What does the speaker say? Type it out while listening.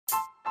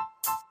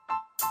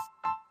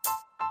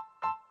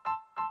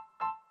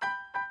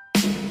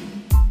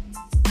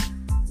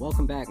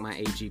welcome back, my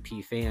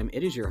AGP fam.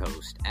 It is your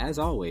host, as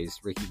always,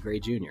 Ricky Gray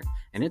Jr.,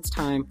 and it's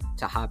time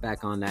to hop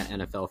back on that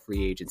NFL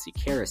free agency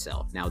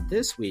carousel. Now,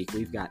 this week,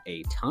 we've got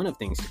a ton of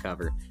things to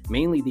cover,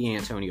 mainly the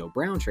Antonio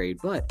Brown trade,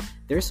 but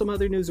there's some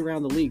other news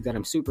around the league that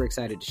I'm super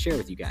excited to share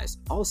with you guys.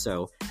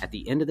 Also, at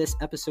the end of this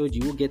episode,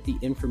 you will get the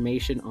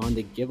information on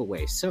the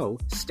giveaway, so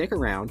stick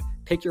around,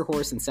 pick your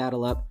horse and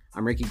saddle up.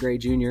 I'm Ricky Gray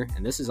Jr.,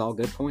 and this is All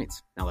Good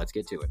Points. Now, let's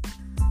get to it.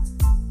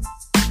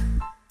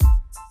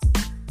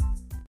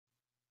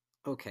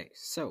 Okay,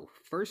 so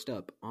first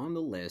up on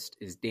the list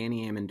is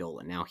Danny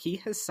Amendola. Now, he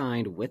has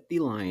signed with the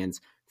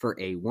Lions for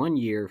a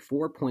 1-year,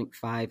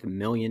 $4.5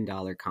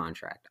 million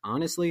contract.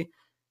 Honestly,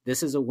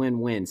 this is a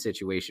win-win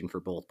situation for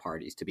both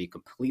parties, to be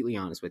completely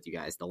honest with you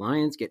guys. The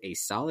Lions get a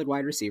solid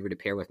wide receiver to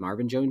pair with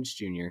Marvin Jones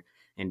Jr.,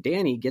 and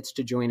Danny gets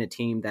to join a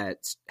team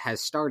that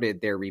has started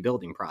their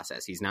rebuilding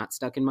process. He's not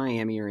stuck in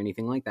Miami or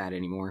anything like that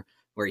anymore,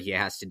 where he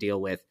has to deal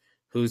with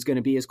who's going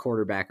to be his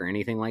quarterback or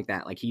anything like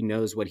that. Like, he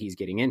knows what he's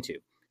getting into.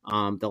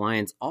 The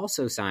Lions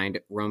also signed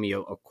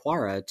Romeo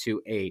Okwara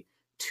to a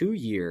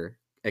 2-year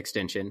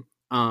extension.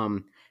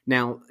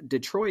 Now,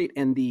 Detroit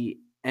and the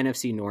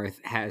NFC North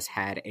has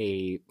had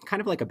a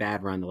kind of like a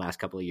bad run the last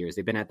couple of years.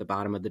 They've been at the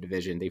bottom of the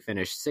division. They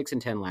finished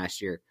 6-10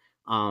 last year.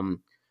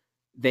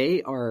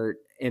 They are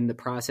in the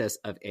process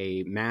of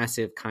a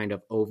massive kind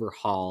of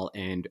overhaul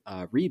and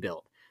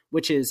rebuild,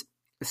 which is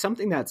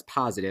something that's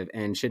positive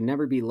and should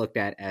never be looked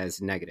at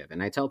as negative.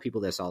 And I tell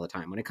people this all the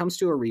time. When it comes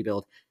to a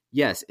rebuild,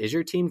 yes, is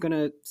your team going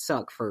to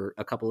suck for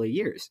a couple of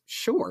years?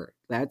 Sure,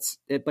 that's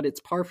it, but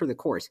it's par for the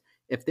course.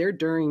 If they're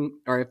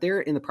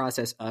in the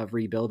process of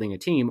rebuilding a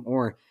team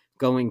or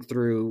going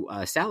through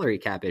salary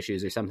cap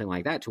issues or something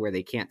like that to where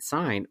they can't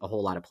sign a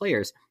whole lot of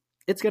players,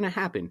 it's going to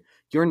happen.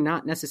 You're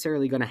not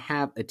necessarily going to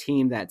have a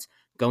team that's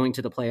going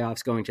to the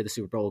playoffs, going to the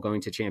Super Bowl,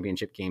 going to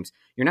championship games.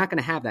 You're not going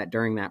to have that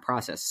during that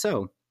process.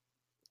 So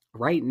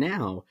right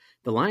now,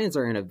 the Lions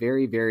are in a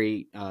very,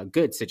 very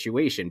good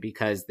situation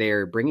because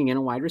they're bringing in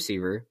a wide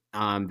receiver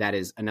that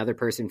is another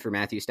person for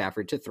Matthew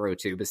Stafford to throw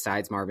to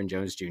besides Marvin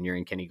Jones Jr.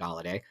 and Kenny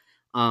Golladay.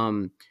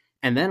 And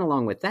then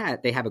along with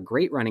that, they have a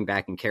great running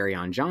back in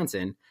Kerryon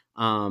Johnson.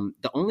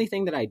 The only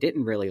thing that I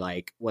didn't really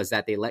like was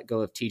that they let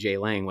go of TJ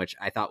Lang, which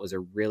I thought was a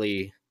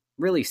really,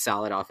 really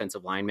solid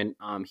offensive lineman.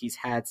 He's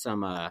had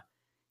some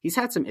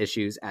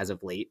issues as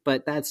of late,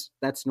 but that's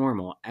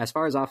normal. As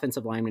far as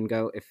offensive linemen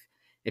go,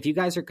 if you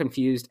guys are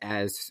confused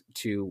as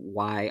to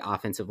why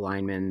offensive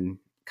linemen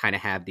kind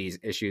of have these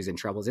issues and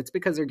troubles, it's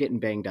because they're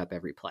getting banged up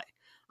every play.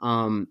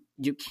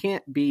 You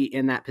can't be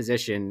in that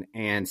position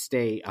and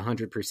stay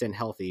 100%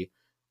 healthy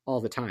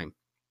all the time.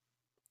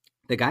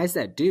 The guys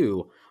that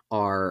do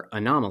are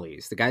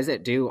anomalies. The guys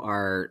that do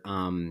are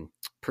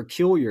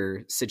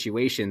peculiar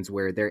situations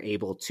where they're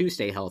able to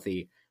stay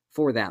healthy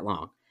for that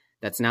long.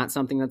 That's not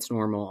something that's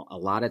normal. A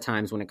lot of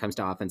times when it comes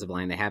to offensive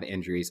line, they have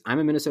injuries. I'm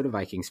a Minnesota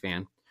Vikings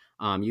fan.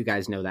 You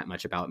guys know that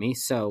much about me.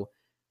 So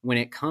when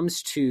it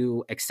comes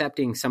to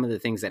accepting some of the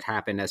things that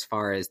happen as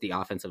far as the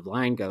offensive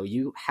line go,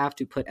 you have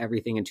to put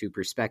everything into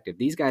perspective.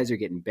 These guys are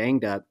getting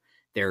banged up.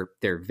 They're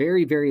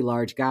very, very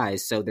large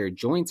guys, so their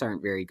joints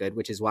aren't very good,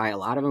 which is why a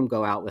lot of them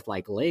go out with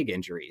like leg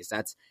injuries.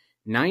 That's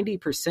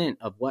 90%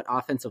 of what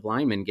offensive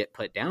linemen get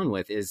put down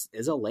with is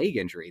a leg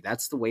injury.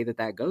 That's the way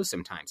that goes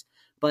sometimes.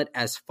 But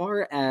as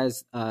far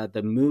as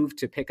the move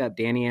to pick up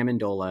Danny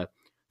Amendola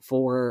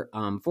for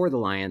the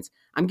Lions,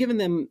 I'm giving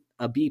them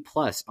a B+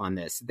 on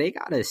this. They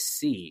got a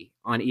C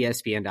on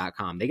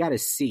ESPN.com. They got a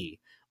C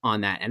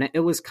on that. And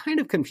it was kind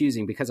of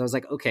confusing because I was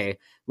like, okay,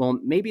 well,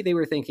 maybe they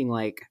were thinking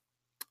like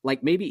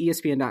maybe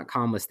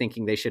ESPN.com was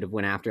thinking they should have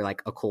went after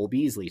like a Cole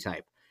Beasley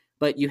type.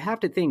 But you have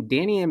to think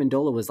Danny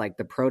Amendola was like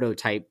the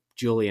prototype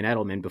Julian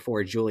Edelman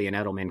before Julian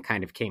Edelman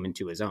kind of came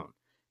into his own.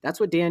 That's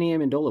what Danny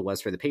Amendola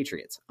was for the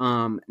Patriots.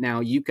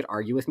 Now, you could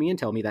argue with me and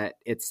tell me that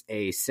it's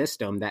a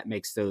system that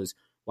makes those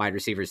wide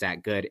receivers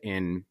that good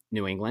in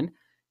New England.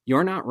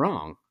 You're not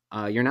wrong.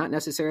 You're not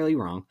necessarily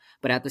wrong.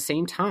 But at the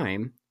same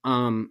time,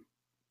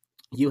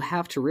 you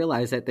have to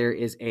realize that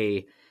there's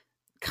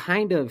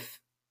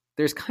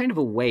kind of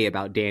a way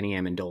about Danny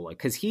Amendola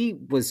because he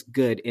was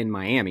good in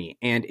Miami.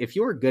 And if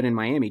you're good in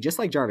Miami, just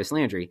like Jarvis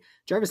Landry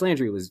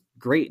was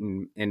great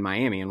in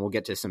Miami, and we'll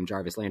get to some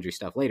Jarvis Landry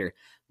stuff later.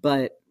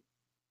 But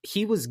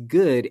he was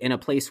good in a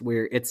place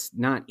where it's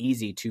not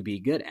easy to be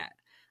good at.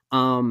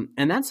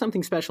 And that's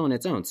something special in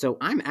its own. So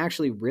I'm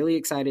actually really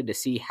excited to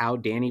see how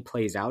Danny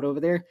plays out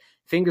over there.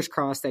 Fingers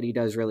crossed that he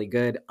does really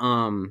good.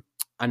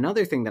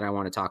 Another thing that I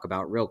want to talk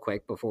about real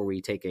quick before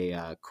we take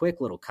a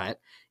quick little cut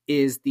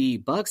is the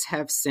Bucs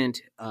have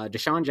sent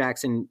Deshaun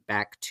Jackson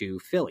back to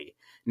Philly.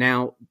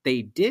 Now,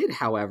 they did,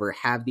 however,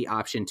 have the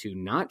option to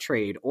not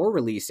trade or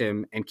release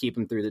him and keep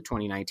him through the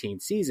 2019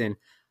 season,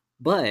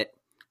 but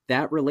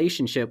that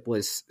relationship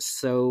was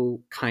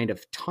so kind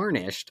of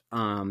tarnished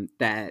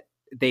that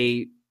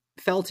they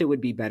felt it would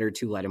be better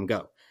to let him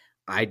go.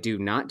 I do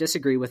not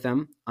disagree with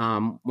them.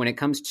 When it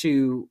comes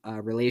to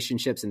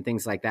relationships and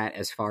things like that,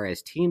 as far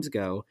as teams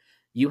go,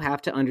 you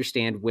have to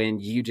understand when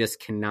you just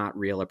cannot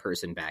reel a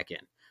person back in.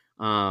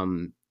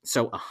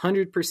 So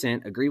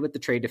 100% agree with the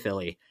trade to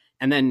Philly.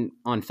 And then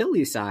on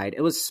Philly's side,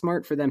 it was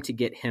smart for them to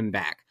get him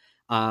back.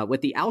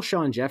 With the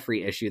Alshon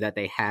Jeffrey issue that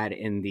they had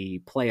in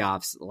the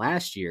playoffs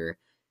last year,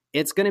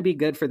 it's going to be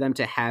good for them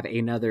to have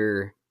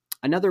another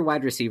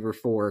wide receiver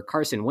for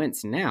Carson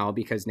Wentz now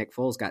because Nick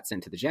Foles got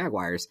sent to the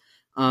Jaguars.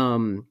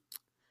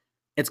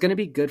 It's going to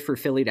be good for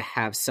Philly to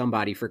have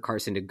somebody for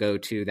Carson to go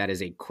to that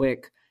is a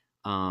quick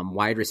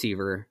wide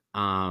receiver.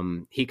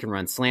 He can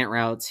run slant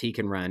routes. He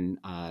can run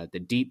the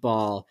deep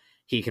ball.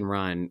 He can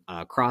run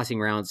crossing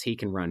routes. He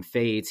can run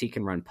fades. He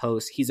can run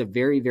posts. He's a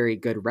very, very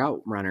good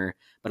route runner.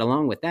 But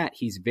along with that,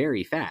 he's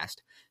very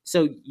fast.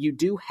 So you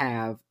do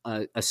have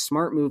a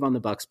smart move on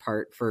the Bucs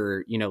part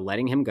for,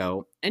 letting him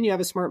go. And you have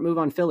a smart move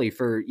on Philly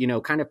for,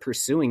 kind of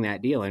pursuing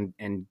that deal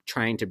and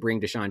trying to bring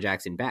Deshaun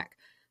Jackson back.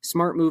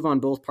 Smart move on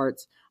both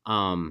parts.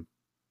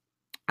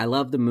 I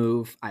love the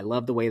move. I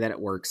love the way that it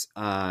works.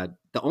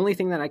 The only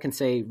thing that I can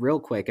say real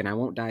quick, and I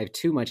won't dive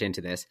too much into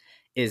this,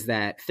 is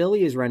that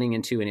Philly is running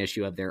into an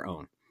issue of their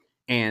own.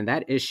 And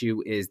that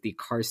issue is the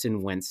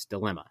Carson Wentz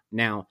dilemma.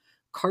 Now,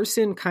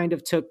 Carson kind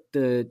of took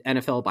the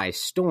NFL by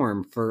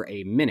storm for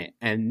a minute,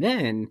 and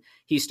then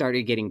he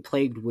started getting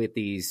plagued with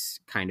these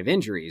kind of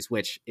injuries,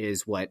 which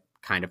is what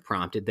kind of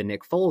prompted the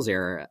Nick Foles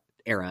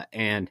era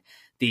and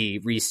the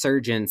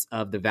resurgence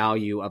of the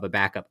value of a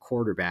backup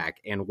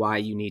quarterback and why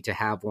you need to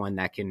have one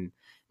that can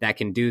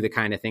do the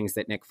kind of things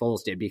that Nick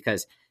Foles did,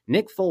 because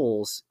Nick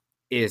Foles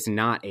is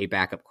not a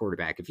backup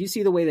quarterback. If you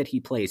see the way that he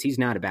plays, he's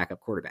not a backup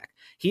quarterback.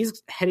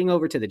 He's heading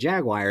over to the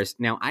Jaguars.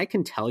 Now, I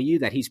can tell you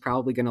that he's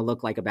probably going to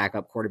look like a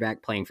backup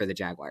quarterback playing for the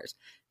Jaguars.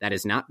 That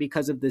is not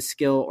because of the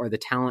skill or the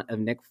talent of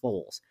Nick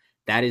Foles.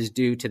 That is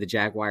due to the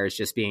Jaguars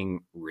just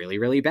being really,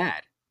 really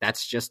bad.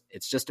 It's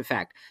just a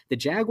fact. The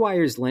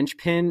Jaguars'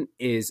 linchpin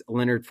is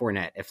Leonard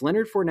Fournette. If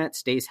Leonard Fournette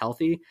stays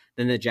healthy,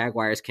 then the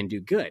Jaguars can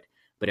do good.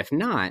 But if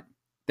not,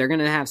 they're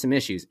going to have some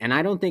issues. And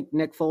I don't think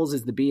Nick Foles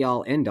is the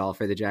be-all, end-all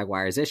for the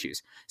Jaguars'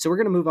 issues. So we're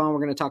going to move on. We're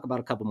going to talk about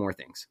a couple more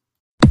things.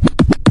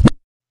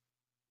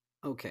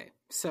 Okay,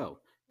 so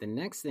the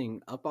next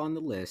thing up on the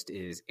list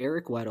is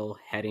Eric Weddle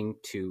heading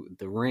to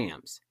the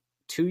Rams.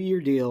 2-year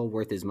deal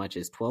worth as much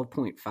as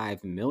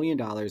 $12.5 million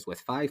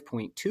with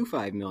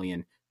 $5.25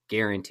 million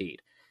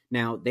guaranteed.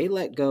 Now, the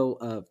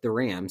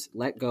Rams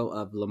let go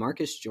of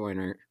LaMarcus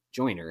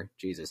Joyner,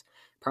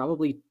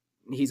 probably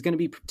he's going to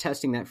be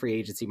testing that free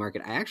agency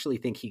market. I actually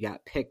think he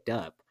got picked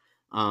up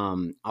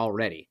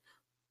already,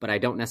 but I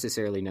don't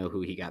necessarily know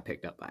who he got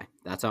picked up by.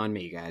 That's on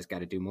me, guys. Got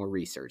to do more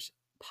research.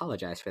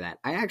 Apologize for that.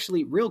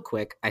 Real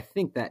quick, I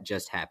think that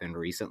just happened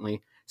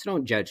recently, so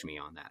don't judge me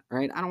on that, all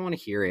right? I don't want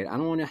to hear it. I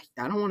don't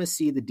want to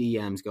see the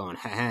DMs going,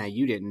 haha,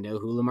 you didn't know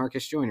who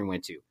LaMarcus Joyner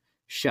went to.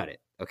 Shut it,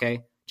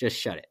 okay? Just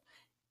shut it.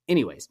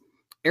 Anyways,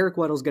 Eric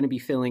Weddle is going to be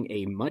filling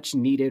a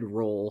much-needed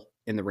role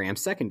in the Rams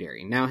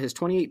secondary. Now, his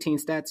 2018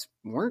 stats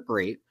weren't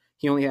great.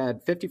 He only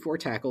had 54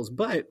 tackles,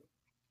 but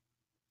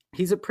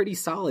he's a pretty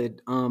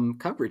solid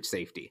coverage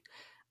safety.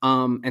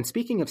 And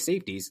speaking of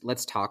safeties,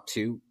 let's talk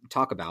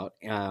about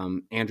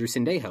Andrew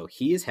Sendejo.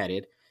 He is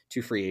headed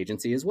to free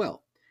agency as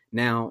well.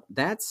 Now,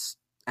 that's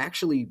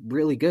actually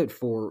really good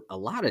for a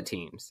lot of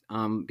teams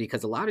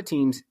because a lot of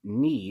teams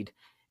need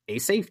a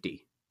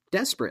safety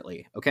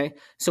desperately. Okay.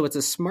 So it's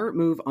a smart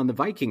move on the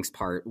Vikings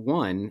part.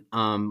 One,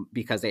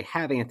 because they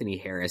have Anthony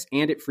Harris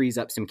and it frees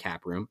up some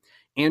cap room.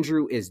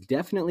 Andrew is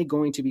definitely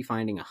going to be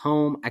finding a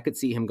home. I could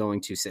see him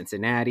going to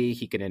Cincinnati.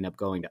 He could end up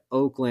going to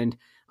Oakland,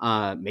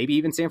 maybe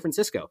even San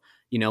Francisco.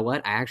 You know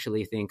what? I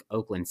actually think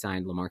Oakland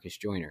signed LaMarcus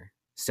Joyner.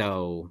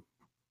 So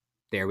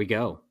there we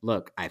go.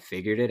 Look, I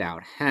figured it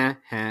out. Ha,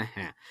 ha,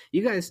 ha.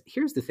 You guys,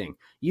 here's the thing.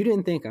 You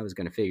didn't think I was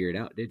going to figure it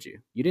out, did you?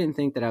 You didn't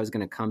think that I was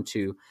going to come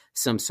to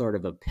some sort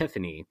of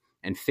epiphany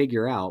and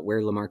figure out where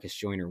LaMarcus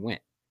Joyner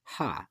went.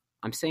 Ha,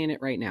 I'm saying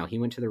it right now. He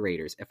went to the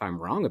Raiders. If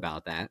I'm wrong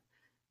about that,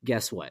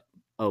 guess what?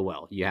 Oh,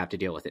 well, you have to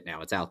deal with it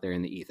now. It's out there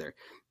in the ether.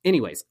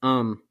 Anyways,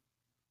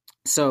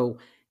 so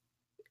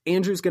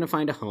Andrew's going to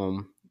find a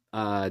home.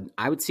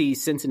 I would see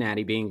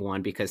Cincinnati being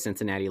one because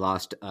Cincinnati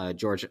lost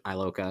George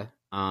Iloka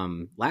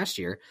last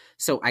year.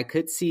 So I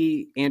could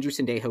see Andrew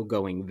Sendejo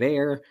going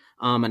there.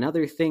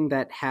 Another thing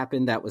that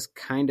happened that was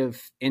kind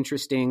of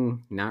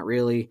interesting, not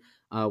really,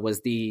 was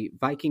the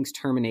Vikings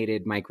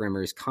terminated Mike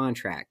Rimmer's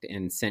contract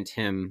and sent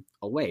him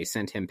away,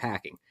 sent him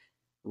packing.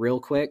 Real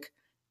quick,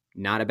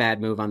 not a bad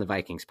move on the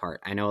Vikings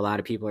part. I know a lot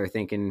of people are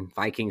thinking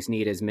Vikings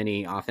need as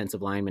many offensive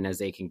linemen as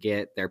they can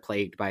get. They're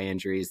plagued by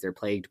injuries. They're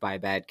plagued by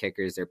bad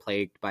kickers. They're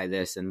plagued by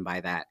this and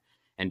by that,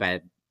 and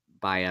by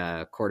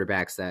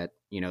quarterbacks that,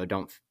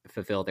 don't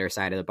fulfill their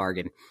side of the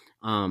bargain.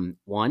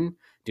 One,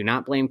 do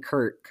not blame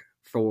Kirk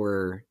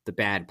for the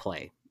bad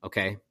play.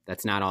 Okay.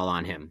 That's not all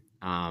on him.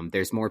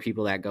 There's more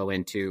people that go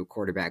into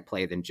quarterback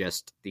play than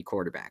just the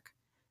quarterback.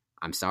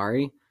 I'm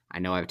sorry. I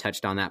know I've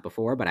touched on that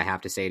before, but I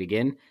have to say it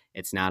again.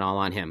 It's not all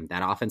on him.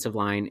 That offensive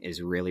line is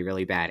really,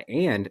 really bad,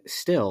 and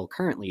still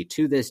currently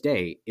to this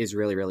day is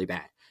really, really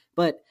bad.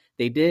 But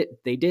they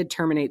did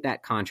terminate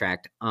that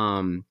contract.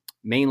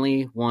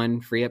 Mainly,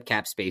 one, free up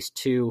cap space.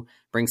 Two,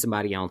 bring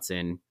somebody else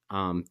in.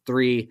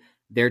 Three,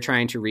 they're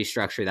trying to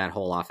restructure that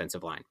whole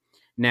offensive line.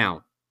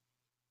 Now,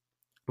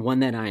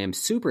 one that I am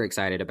super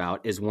excited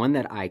about is one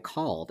that I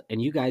called,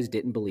 and you guys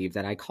didn't believe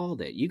that I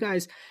called it. You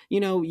guys,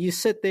 you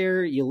sit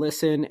there, you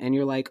listen, and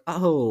you're like,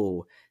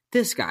 oh,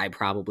 this guy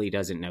probably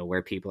doesn't know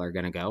where people are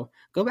going to go.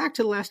 Go back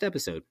to the last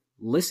episode.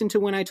 Listen to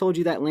when I told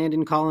you that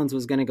Landon Collins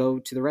was going to go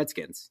to the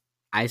Redskins.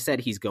 I said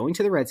he's going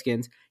to the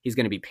Redskins. He's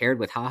going to be paired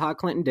with HaHa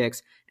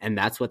Clinton-Dix, and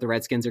that's what the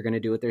Redskins are going to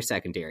do with their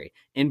secondary.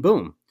 And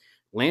boom,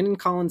 Landon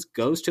Collins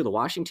goes to the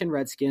Washington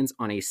Redskins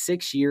on a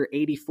 6-year,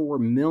 $84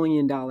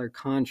 million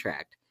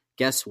contract.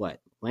 Guess what?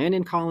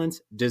 Landon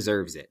Collins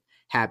deserves it.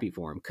 Happy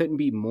for him. Couldn't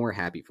be more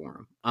happy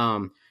for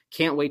him.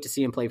 Can't wait to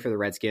see him play for the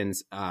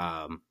Redskins.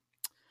 The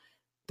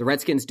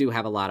Redskins do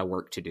have a lot of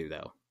work to do,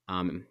 though.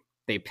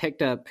 They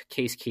picked up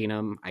Case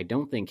Keenum. I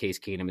don't think Case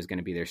Keenum is going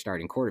to be their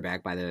starting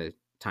quarterback by the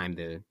time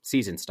the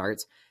season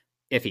starts.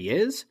 If he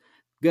is,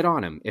 good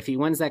on him. If he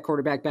wins that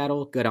quarterback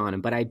battle, good on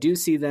him. But I do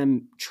see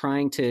them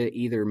trying to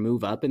either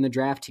move up in the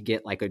draft to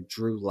get like a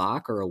Drew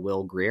Lock or a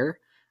Will Grier.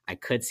 I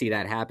could see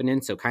that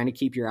happening, so kind of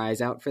keep your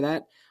eyes out for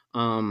that.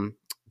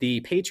 The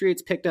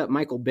Patriots picked up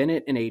Michael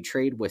Bennett in a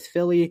trade with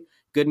Philly.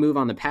 Good move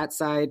on the Pat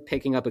side,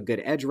 picking up a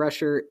good edge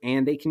rusher,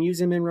 and they can use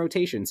him in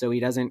rotation so he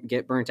doesn't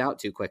get burnt out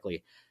too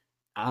quickly.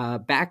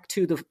 Back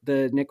to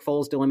the Nick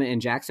Foles dilemma in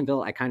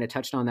Jacksonville. I kind of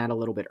touched on that a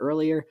little bit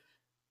earlier.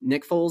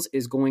 Nick Foles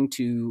is going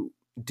to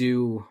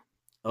do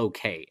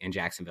okay in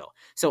Jacksonville.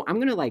 So I'm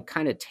going to like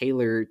kind of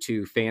tailor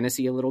to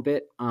fantasy a little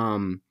bit.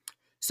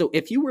 So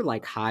if you were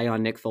like high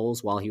on Nick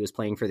Foles while he was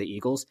playing for the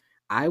Eagles,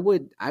 I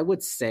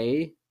would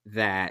say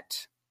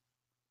that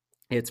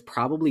it's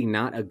probably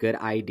not a good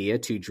idea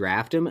to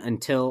draft him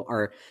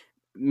or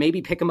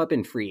maybe pick him up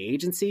in free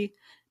agency,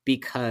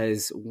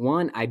 because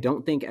one, I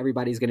don't think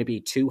everybody's going to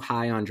be too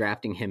high on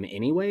drafting him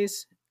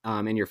anyways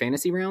in your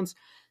fantasy rounds.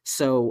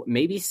 So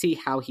maybe see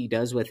how he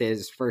does with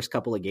his first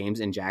couple of games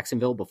in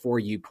Jacksonville before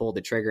you pull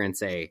the trigger and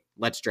say,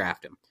 let's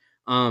draft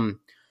him.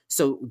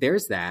 So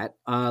there's that.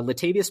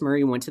 Latavius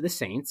Murray went to the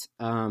Saints.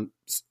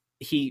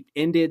 He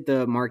ended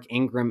the Mark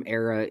Ingram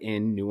era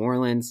in New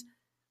Orleans.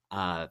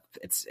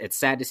 It's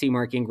sad to see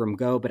Mark Ingram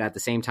go, but at the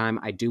same time,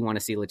 I do want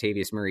to see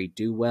Latavius Murray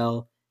do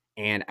well.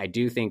 And I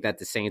do think that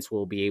the Saints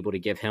will be able to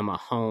give him a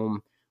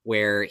home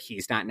where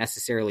he's not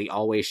necessarily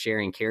always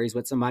sharing carries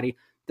with somebody.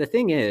 The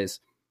thing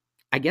is,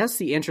 I guess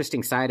the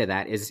interesting side of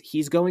that is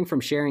he's going from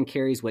sharing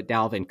carries with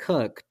Dalvin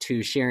Cook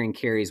to sharing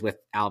carries with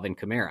Alvin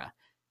Kamara.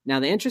 Now,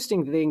 the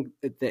interesting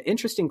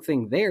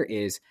thing there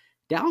is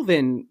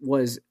Dalvin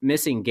was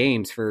missing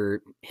games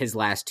for his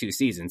last 2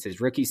 seasons,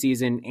 his rookie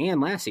season and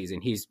last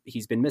season.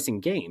 He's been missing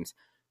games.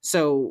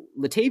 So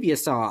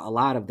Latavius saw a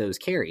lot of those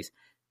carries.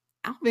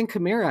 Alvin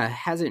Kamara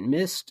hasn't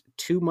missed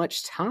too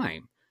much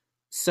time.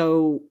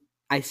 So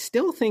I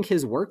still think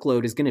his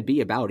workload is going to be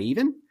about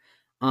even.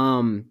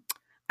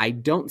 I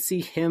don't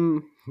see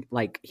him,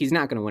 he's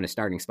not going to win a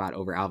starting spot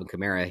over Alvin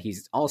Kamara.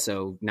 He's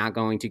also not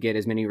going to get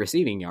as many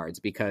receiving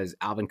yards because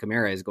Alvin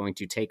Kamara is going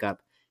to take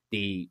up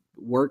the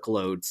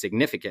workload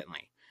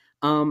significantly.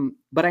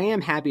 But I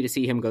am happy to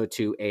see him go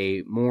to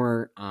a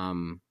more,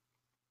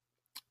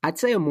 I'd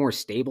say a more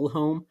stable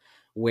home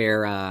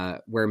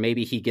where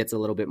maybe he gets a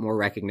little bit more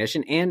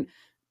recognition. And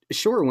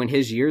sure, when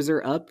his years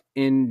are up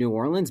in New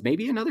Orleans,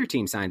 maybe another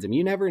team signs him.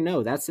 You never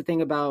know. That's the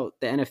thing about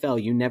the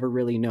NFL. You never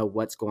really know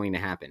what's going to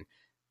happen.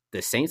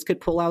 The Saints could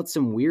pull out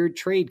some weird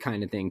trade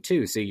kind of thing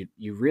too. So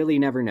you really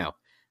never know.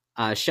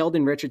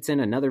 Sheldon Richardson,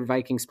 another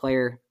Vikings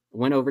player,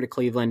 went over to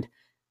Cleveland.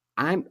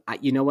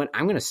 You know what?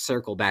 I'm going to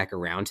circle back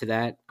around to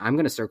that.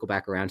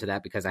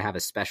 Because I have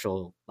a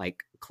special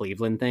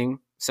Cleveland thing.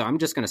 So I'm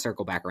just going to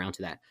circle back around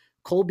to that.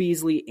 Cole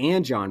Beasley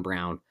and John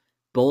Brown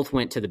both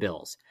went to the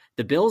Bills.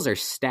 The Bills are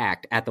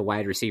stacked at the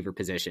wide receiver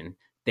position.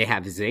 They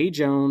have Zay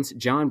Jones,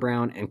 John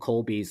Brown, and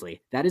Cole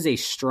Beasley. That is a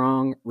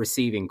strong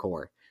receiving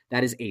core.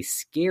 That is a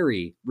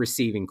scary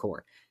receiving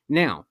core.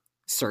 Now,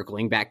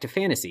 circling back to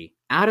fantasy,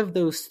 out of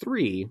those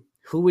 3,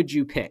 who would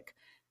you pick?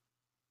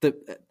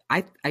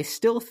 I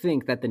still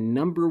think that the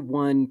number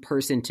one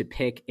person to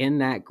pick in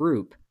that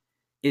group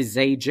is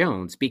Zay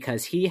Jones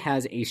because he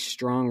has a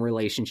strong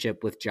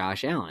relationship with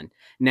Josh Allen.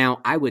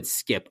 Now, I would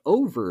skip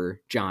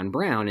over John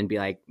Brown and be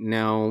like,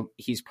 no,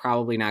 he's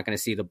probably not going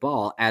to see the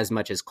ball as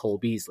much as Cole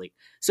Beasley.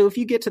 So if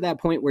you get to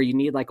that point where you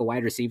need a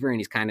wide receiver and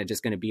he's kind of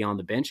just going to be on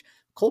the bench,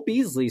 Cole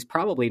Beasley's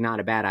probably not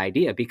a bad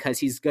idea because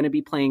he's going to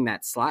be playing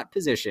that slot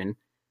position.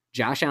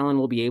 Josh Allen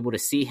will be able to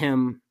see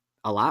him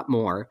a lot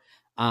more.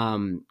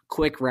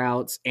 Quick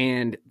routes.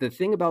 And the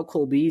thing about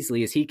Cole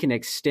Beasley is he can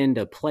extend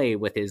a play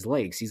with his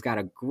legs. He's got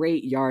a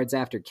great yards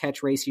after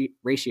catch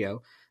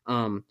ratio.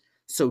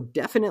 So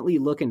definitely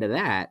look into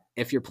that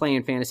if you're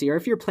playing fantasy or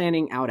if you're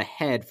planning out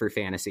ahead for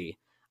fantasy.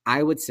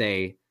 I would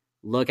say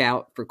look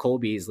out for Cole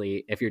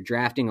Beasley. If you're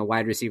drafting a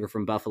wide receiver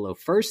from Buffalo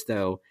first,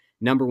 though,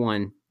 number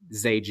 1,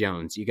 Zay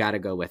Jones. You got to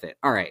go with it.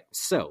 All right.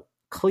 So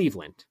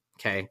Cleveland.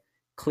 Okay.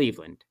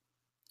 Cleveland.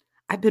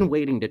 I've been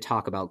waiting to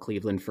talk about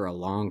Cleveland for a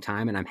long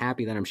time, and I'm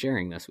happy that I'm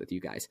sharing this with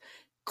you guys.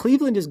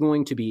 Cleveland is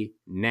going to be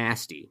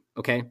nasty,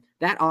 okay?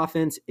 That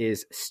offense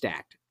is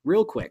stacked.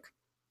 Real quick,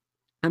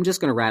 I'm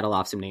just going to rattle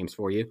off some names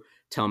for you.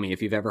 Tell me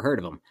if you've ever heard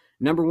of them.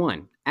 Number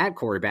 1, at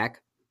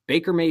quarterback,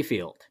 Baker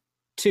Mayfield.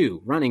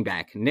 2, running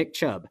back, Nick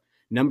Chubb.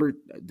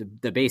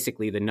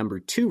 Basically the number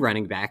 2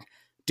 running back,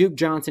 Duke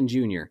Johnson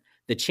Jr.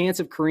 The chance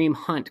of Kareem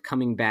Hunt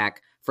coming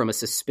back from a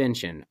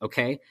suspension,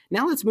 okay?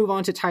 Now let's move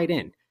on to tight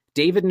end,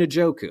 David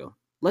Njoku.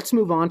 Let's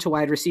move on to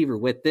wide receiver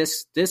with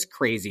this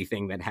crazy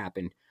thing that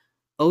happened.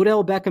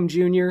 Odell Beckham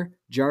Jr.,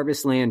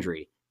 Jarvis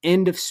Landry.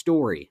 End of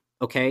story,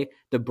 okay?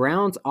 The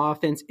Browns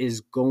offense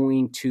is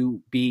going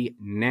to be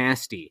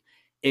nasty.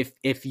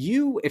 If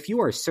you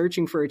are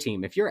searching for a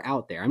team, if you're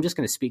out there, I'm just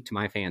going to speak to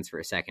my fans for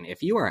a second.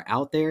 If you are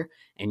out there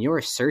and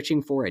you're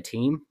searching for a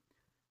team,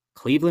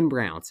 Cleveland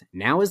Browns,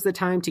 now is the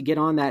time to get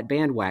on that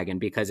bandwagon,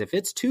 because if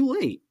it's too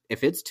late, if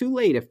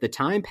the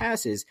time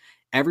passes,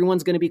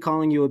 everyone's going to be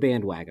calling you a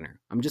bandwagoner.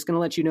 I'm just going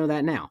to let you know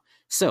that now.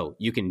 So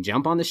you can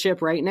jump on the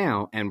ship right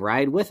now and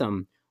ride with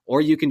them, or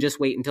you can just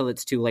wait until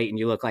it's too late and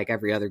you look like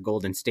every other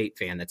Golden State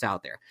fan that's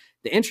out there.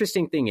 The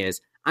interesting thing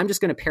is, I'm just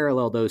going to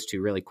parallel those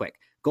two really quick.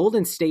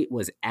 Golden State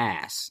was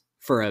ass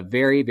for a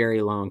very,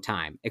 very long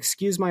time.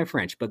 Excuse my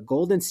French, but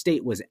Golden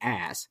State was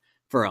ass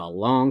for a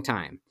long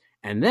time.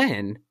 And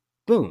then,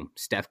 boom,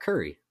 Steph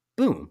Curry.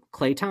 Boom,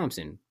 Klay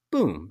Thompson.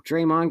 Boom,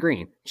 Draymond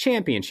Green.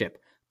 Championship.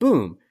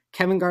 Boom,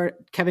 Kevin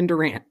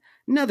Durant.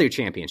 Another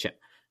championship.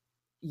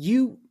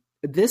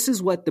 This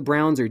is what the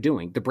Browns are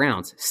doing. The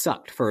Browns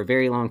sucked for a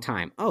very long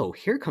time. Oh,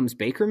 here comes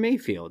Baker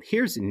Mayfield.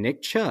 Here's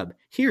Nick Chubb.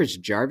 Here's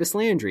Jarvis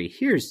Landry.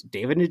 Here's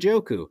David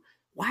Njoku.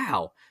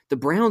 Wow, the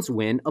Browns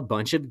win a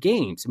bunch of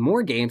games,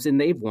 more games than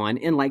they've won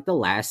in like the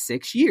last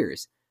 6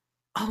 years.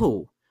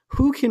 Oh,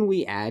 who can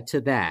we add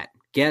to that?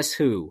 Guess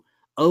who?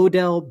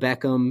 Odell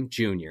Beckham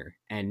Jr.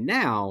 And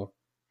now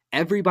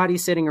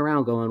everybody's sitting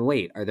around going,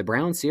 wait, are the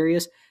Browns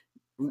serious?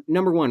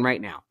 Number 1 right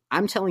now,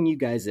 I'm telling you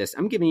guys this.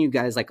 I'm giving you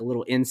guys like a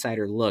little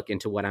insider look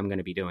into what I'm going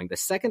to be doing. The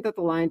second that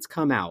the lines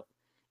come out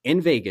in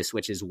Vegas,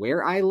 which is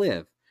where I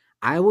live,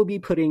 I will be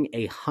putting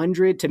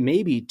 $100 to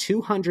maybe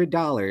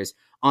 $200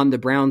 on the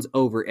Browns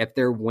over if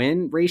their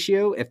win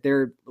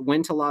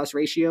to loss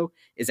ratio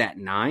is at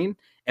 9.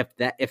 If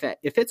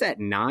it's at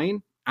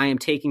 9, I am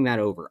taking that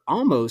over.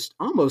 Almost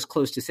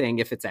close to saying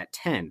if it's at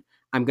 10,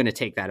 I'm going to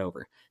take that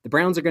over. The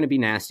Browns are going to be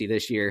nasty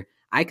this year.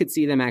 I could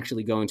see them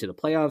actually going to the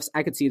playoffs.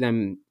 I could see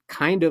them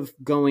kind of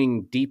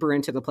going deeper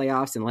into the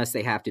playoffs unless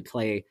they have to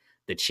play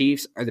the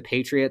Chiefs or the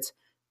Patriots.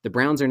 The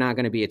Browns are not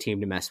going to be a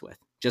team to mess with.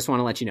 Just want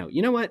to let you know.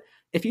 You know what?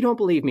 If you don't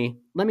believe me,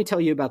 let me tell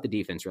you about the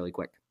defense really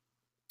quick.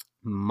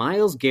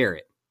 Myles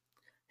Garrett,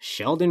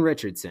 Sheldon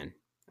Richardson,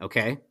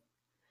 okay?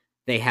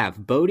 They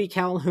have Bodie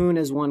Calhoun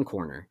as one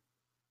corner.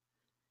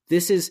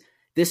 This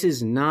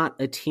is not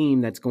a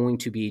team that's going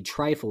to be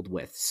trifled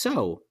with.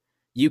 So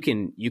you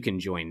can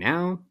join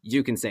now.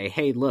 You can say,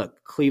 hey,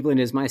 look, Cleveland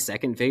is my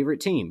second favorite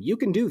team. You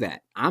can do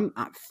that. I'm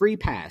free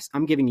pass.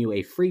 I'm giving you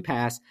a free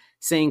pass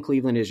saying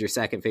Cleveland is your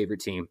second favorite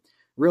team.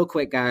 Real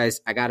quick, guys,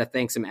 I got to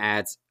thank some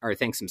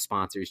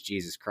sponsors.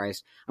 Jesus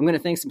Christ. I'm going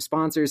to thank some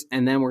sponsors,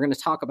 and then we're going to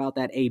talk about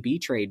that AB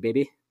trade,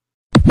 baby.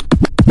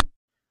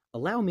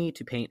 Allow me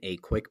to paint a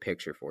quick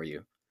picture for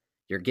you.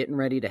 You're getting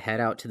ready to head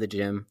out to the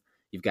gym.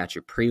 You've got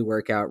your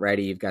pre-workout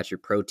ready. You've got your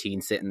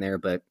protein sitting there,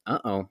 but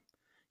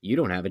you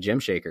don't have a gym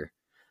shaker.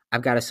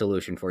 I've got a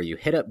solution for you.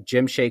 Hit up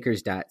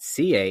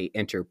gymshakers.ca,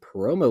 enter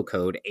promo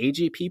code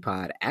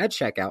AGPPod at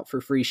checkout for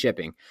free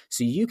shipping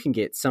so you can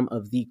get some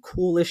of the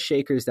coolest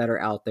shakers that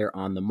are out there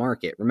on the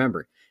market.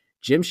 Remember,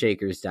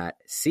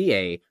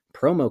 gymshakers.ca,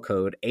 promo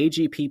code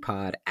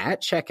AGPPod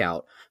at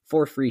checkout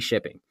for free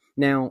shipping.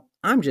 Now,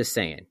 I'm just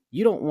saying,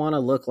 you don't want to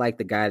look like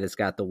the guy that's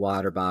got the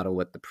water bottle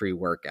with the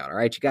pre-workout, all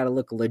right? You got to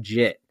look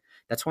legit.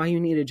 That's why you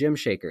need a gym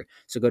shaker.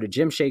 So go to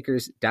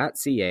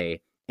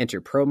gymshakers.ca,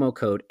 enter promo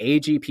code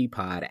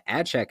AGPPod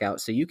at checkout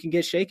so you can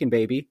get shaken,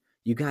 baby.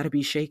 You got to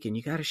be shaken.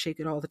 You got to shake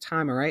it all the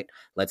time, all right?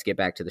 Let's get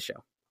back to the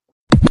show.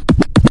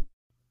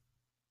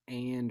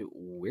 And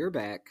we're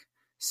back.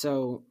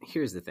 So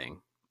here's the thing.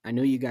 I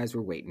know you guys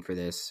were waiting for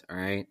this, all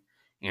right?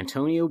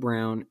 Antonio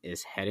Brown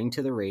is heading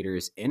to the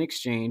Raiders in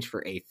exchange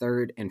for a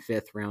 3rd and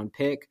 5th round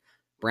pick.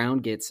 Brown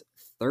gets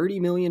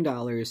 $30 million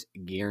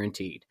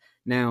guaranteed.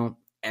 Now,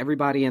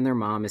 everybody and their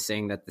mom is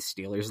saying that the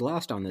Steelers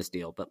lost on this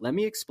deal, but let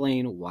me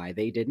explain why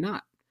they did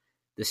not.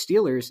 The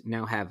Steelers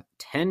now have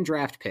 10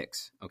 draft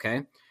picks,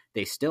 okay?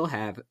 They still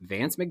have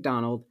Vance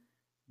McDonald,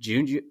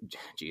 Juju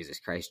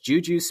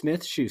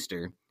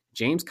Smith-Schuster,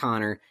 James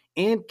Conner,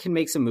 and can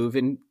make some move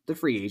in the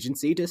free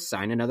agency to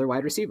sign another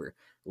wide receiver,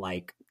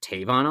 like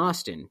Tavon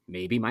Austin,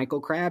 maybe Michael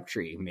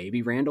Crabtree,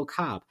 maybe Randall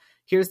Cobb.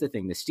 Here's the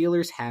thing. The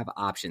Steelers have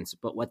options,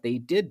 but what they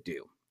did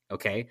do,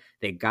 okay,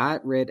 they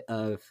got rid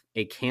of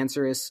a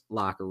cancerous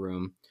locker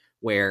room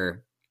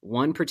where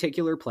one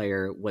particular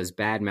player was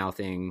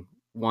bad-mouthing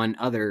one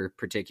other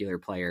particular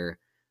player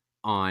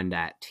on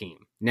that team.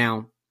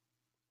 Now,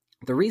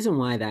 the reason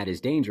why that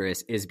is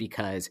dangerous is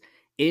because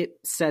it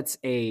sets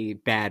a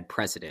bad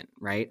precedent,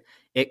 right?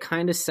 It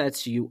kind of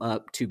sets you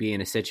up to be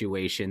in a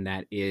situation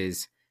that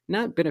is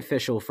not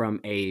beneficial from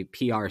a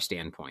PR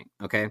standpoint,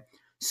 okay?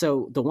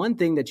 So the one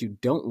thing that you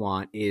don't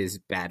want is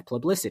bad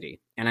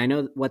publicity. And I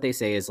know what they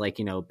say is like,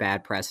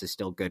 bad press is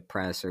still good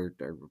press, or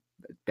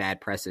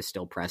bad press is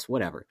still press,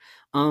 whatever.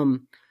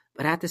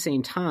 But at the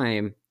same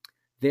time,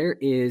 there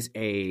was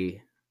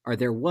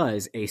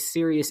a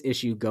serious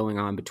issue going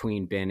on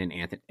between Ben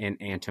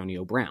and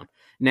Antonio Brown.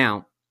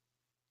 Now,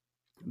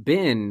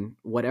 Ben,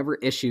 whatever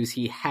issues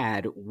he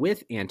had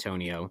with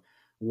Antonio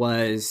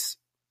was,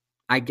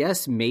 I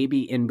guess,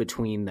 maybe in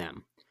between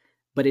them.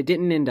 But it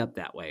didn't end up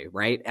that way,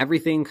 right?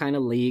 Everything kind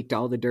of leaked.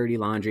 All the dirty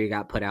laundry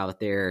got put out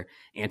there.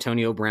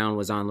 Antonio Brown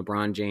was on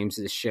LeBron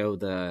James's show,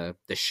 The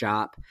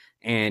Shop,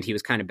 and he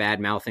was kind of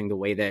bad-mouthing the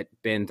way that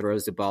Ben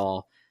throws the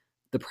ball.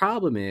 The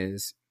problem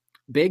is,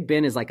 Big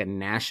Ben is like a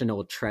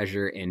national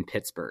treasure in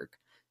Pittsburgh.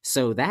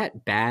 So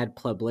that bad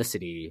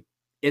publicity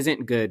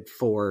isn't good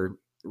for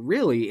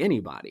really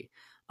anybody.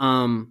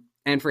 And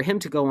for him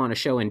to go on a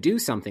show and do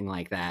something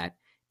like that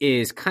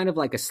is kind of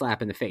like a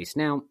slap in the face.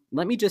 Now,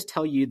 let me just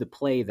tell you the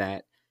play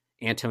that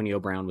Antonio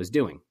Brown was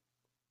doing.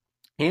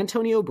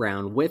 Antonio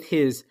Brown, with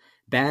his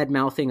bad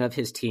mouthing of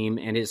his team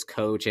and his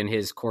coach and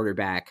his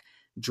quarterback,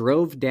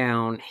 drove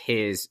down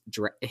his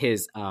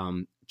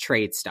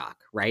trade stock,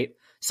 right?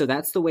 So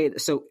that's the way.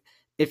 So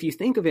if you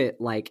think of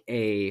it like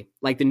the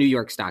New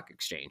York Stock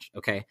Exchange,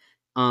 okay?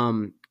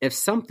 If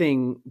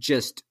something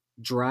just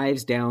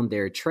drives down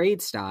their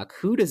trade stock,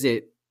 who does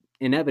it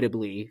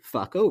inevitably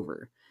fuck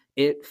over?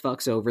 It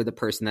fucks over the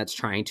person that's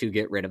trying to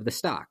get rid of the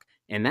stock.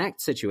 In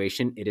that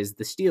situation, it is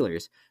the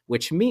Steelers,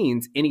 which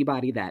means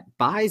anybody that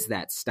buys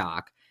that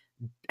stock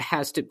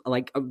has to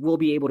will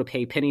be able to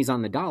pay pennies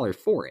on the dollar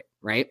for it,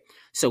 right?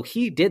 So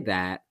he did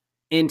that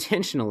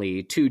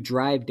intentionally to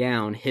drive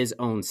down his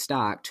own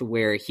stock to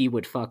where he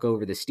would fuck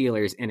over the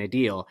Steelers in a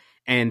deal,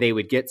 and they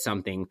would get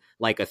something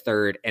like a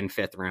 3rd and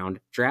 5th round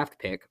draft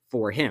pick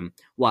for him,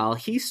 while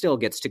he still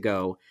gets to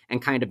go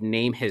and kind of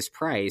name his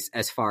price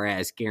as far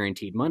as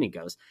guaranteed money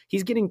goes.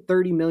 He's getting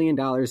 $30 million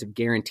of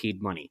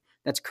guaranteed money.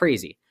 That's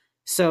crazy.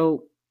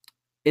 So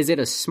is it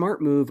a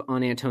smart move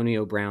on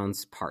Antonio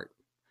Brown's part?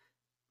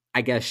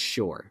 I guess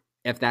sure.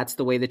 If that's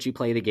the way that you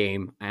play the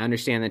game, I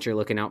understand that you're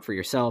looking out for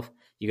yourself.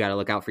 You got to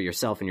look out for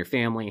yourself and your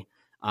family.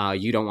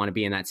 You don't want to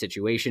be in that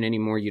situation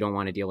anymore. You don't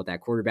want to deal with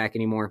that quarterback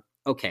anymore.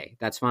 Okay,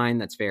 that's fine.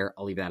 That's fair.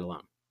 I'll leave that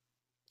alone.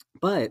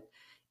 But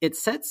it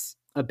sets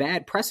a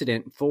bad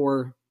precedent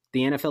for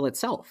the NFL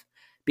itself,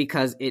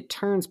 because it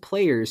turns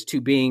players to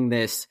being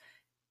this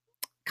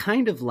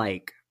kind of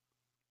like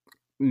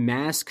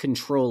mass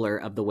controller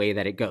of the way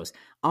that it goes.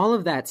 All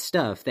of that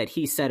stuff that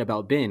he said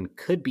about Ben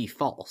could be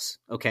false.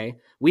 Okay.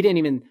 We didn't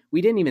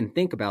even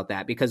think about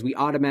that, because we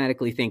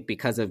automatically think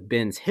because of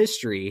Ben's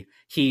history,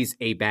 he's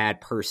a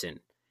bad person.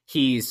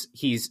 He's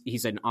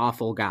an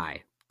awful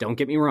guy. Don't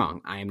get me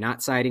wrong. I am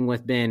not siding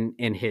with Ben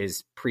in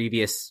his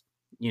previous,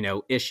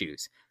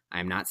 issues. I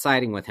am not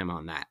siding with him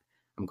on that.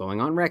 I'm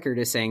going on record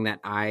as saying that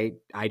I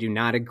do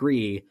not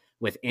agree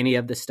with any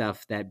of the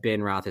stuff that Ben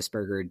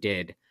Roethlisberger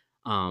did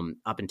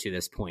up until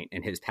this point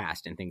in his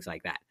past and things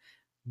like that.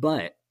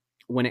 But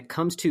when it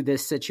comes to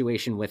this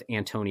situation with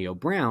Antonio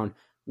Brown,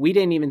 we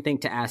didn't even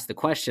think to ask the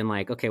question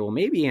like, okay, well,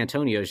 maybe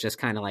Antonio is just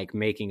kind of like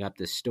making up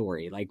this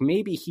story. Like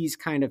maybe he's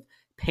kind of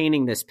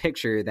painting this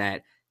picture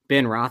that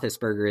Ben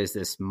Roethlisberger is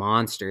this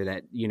monster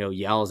that,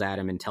 yells at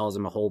him and tells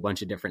him a whole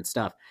bunch of different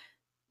stuff.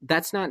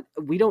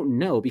 We don't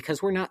know,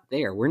 because we're not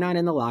there. We're not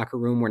in the locker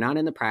room. We're not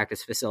in the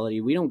practice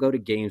facility. We don't go to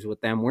games with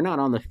them. We're not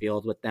on the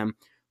field with them.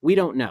 We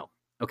don't know.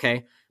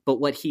 Okay. But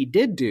what he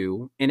did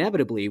do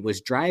inevitably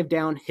was drive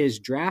down his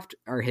draft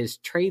or his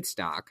trade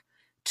stock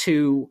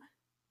to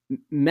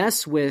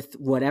mess with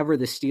whatever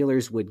the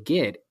Steelers would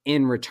get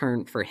in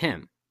return for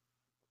him.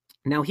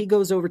 Now he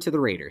goes over to the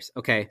Raiders.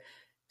 Okay.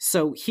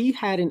 So he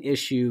had an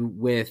issue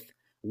with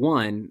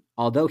one,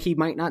 although he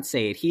might not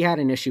say it, he had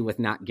an issue with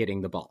not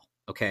getting the ball.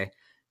 Okay.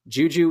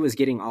 Juju was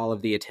getting all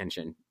of the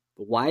attention.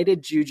 Why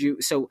did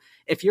Juju? So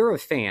if you're a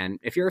fan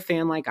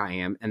like I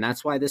am, and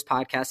that's why this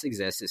podcast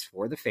exists, is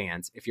for the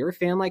fans. If you're a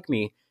fan like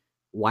me,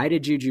 why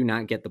did Juju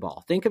not get the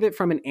ball? Think of it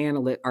from an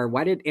analyst, or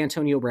why did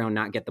Antonio Brown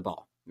not get the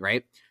ball,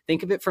 right?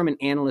 Think of it from an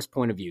analyst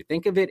point of view.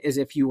 Think of it as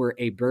if you were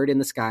a bird in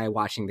the sky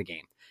watching the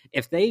game.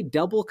 If they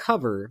double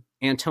cover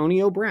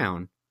Antonio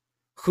Brown,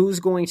 who's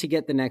going to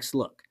get the next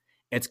look?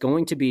 It's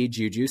going to be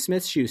Juju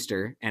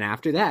Smith-Schuster, and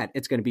after that,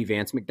 it's going to be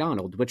Vance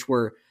McDonald, which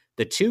were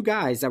the two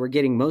guys that were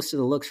getting most of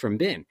the looks from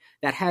Ben.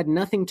 That had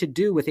nothing to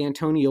do with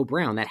Antonio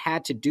Brown. That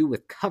had to do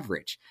with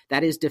coverage.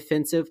 That is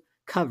defensive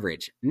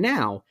coverage.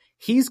 Now,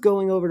 he's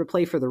going over to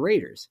play for the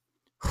Raiders.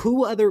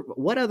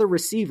 What other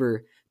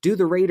receiver do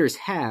the Raiders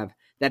have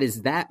that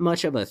is that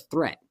much of a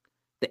threat?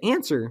 The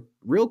answer,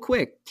 real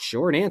quick,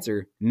 short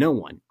answer, no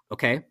one,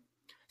 okay?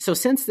 So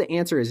since the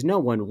answer is no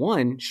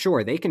one,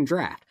 sure, they can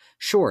draft.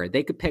 Sure,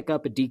 they could pick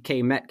up a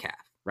DK Metcalf,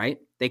 right?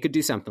 They could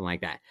do something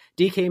like that.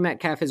 DK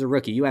Metcalf is a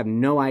rookie. You have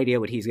no idea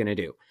what he's going to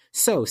do.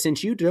 So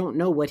since you don't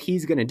know what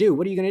he's going to do,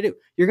 what are you going to do?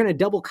 You're going to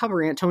double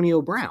cover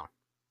Antonio Brown.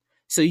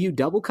 So you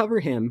double cover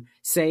him,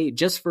 say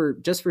just for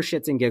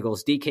shits and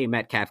giggles, DK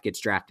Metcalf gets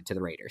drafted to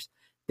the Raiders.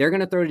 They're going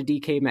to throw to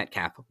DK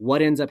Metcalf.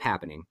 What ends up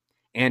happening?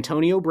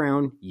 Antonio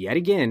Brown, yet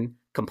again,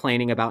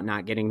 complaining about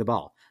not getting the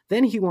ball.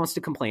 Then he wants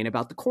to complain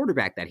about the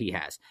quarterback that he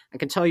has. I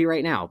can tell you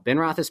right now, Ben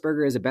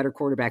Roethlisberger is a better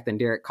quarterback than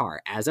Derek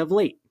Carr as of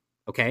late.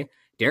 Okay?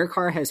 Derek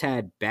Carr has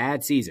had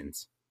bad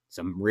seasons,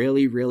 some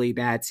really, really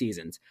bad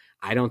seasons.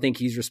 I don't think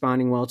he's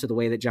responding well to the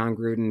way that John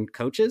Gruden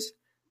coaches.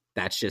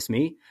 That's just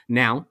me.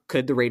 Now,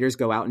 could the Raiders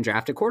go out and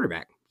draft a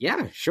quarterback?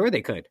 Yeah, sure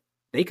they could.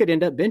 They could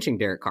end up benching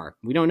Derek Carr.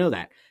 We don't know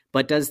that.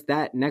 But does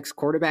that next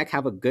quarterback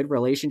have a good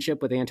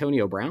relationship with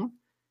Antonio Brown?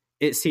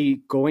 Is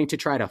he going to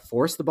try to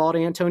force the ball to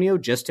Antonio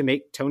just to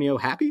make Antonio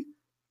happy?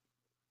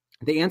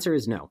 The answer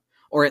is no.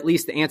 Or at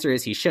least the answer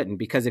is he shouldn't,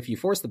 because if you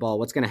force the ball,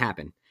 what's going to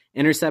happen?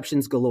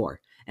 Interceptions galore.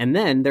 And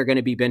then they're going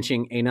to be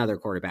benching another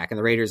quarterback, and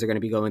the Raiders are going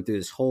to be going through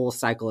this whole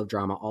cycle of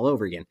drama all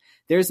over again.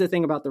 There's the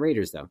thing about the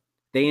Raiders, though.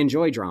 They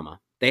enjoy drama.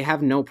 They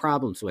have no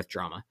problems with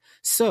drama.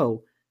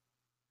 So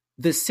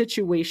the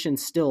situation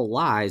still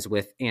lies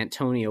with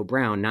Antonio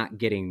Brown not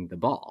getting the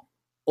ball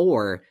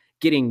or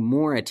getting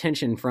more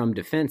attention from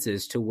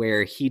defenses to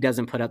where he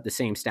doesn't put up the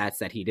same stats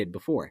that he did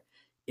before.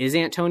 Is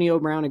Antonio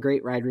Brown a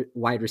great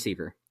wide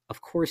receiver?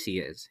 Of course he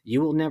is.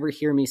 You will never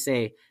hear me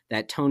say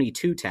that Tony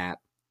Two-Tap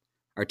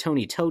or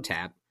Tony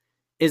Toe-Tap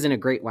isn't a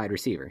great wide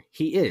receiver.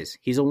 He is.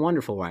 He's a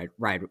wonderful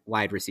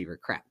wide receiver.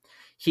 Crap.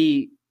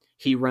 He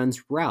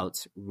runs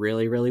routes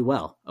really, really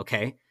well.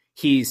 Okay.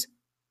 He's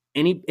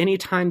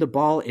anytime the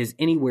ball is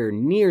anywhere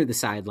near the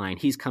sideline,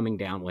 he's coming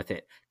down with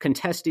it.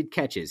 Contested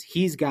catches,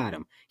 he's got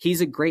them. He's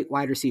a great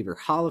wide receiver,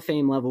 Hall of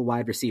Fame level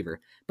wide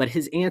receiver. But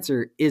his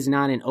answer is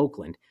not in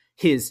Oakland.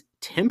 His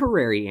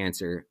temporary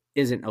answer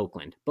is in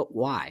Oakland. But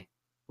why?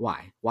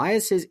 Why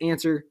is his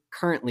answer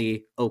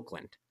currently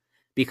Oakland?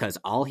 Because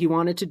all he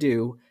wanted to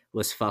do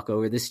was fuck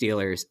over the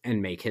Steelers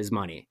and make his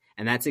money.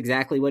 And that's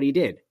exactly what he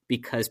did,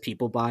 because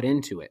people bought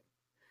into it.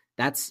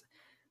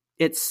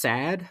 It's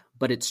sad,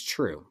 but it's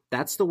true.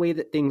 That's the way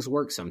that things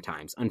work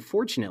sometimes.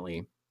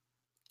 Unfortunately,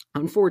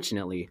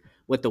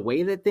 with the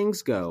way that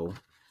things go,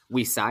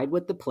 we side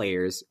with the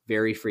players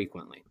very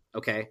frequently,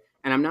 okay?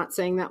 And I'm not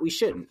saying that we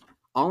shouldn't.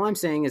 All I'm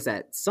saying is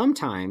that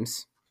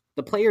sometimes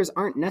the players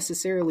aren't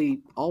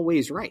necessarily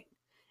always right.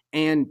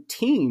 And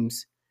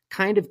teams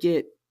kind of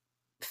get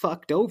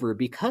fucked over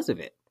because of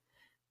it.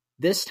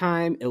 This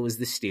time, it was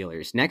the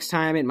Steelers. Next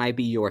time, it might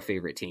be your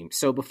favorite team.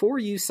 So before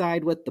you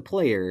side with the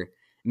player,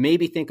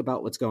 maybe think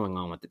about what's going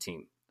on with the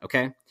team,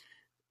 okay?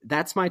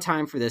 That's my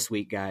time for this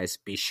week, guys.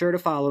 Be sure to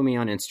follow me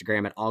on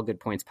Instagram at All Good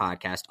Points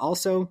Podcast.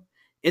 Also,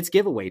 it's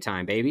giveaway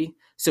time, baby.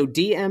 So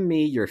DM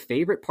me your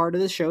favorite part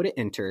of the show to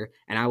enter,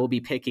 and I will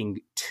be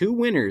picking 2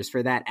 winners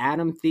for that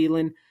Adam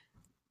Thielen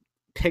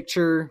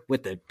picture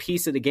with a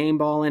piece of the game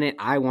ball in it.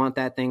 I want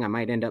that thing. I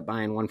might end up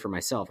buying one for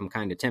myself. I'm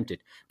kind of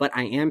tempted. But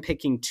I am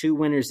picking 2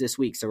 winners this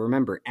week. So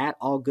remember, at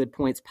All Good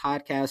Points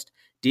Podcast,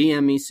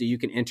 DM me so you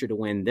can enter to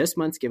win this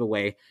month's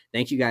giveaway.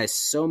 Thank you guys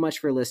so much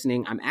for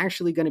listening. I'm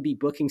actually going to be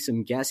booking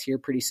some guests here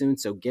pretty soon,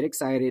 so get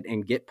excited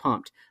and get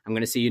pumped. I'm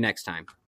going to see you next time.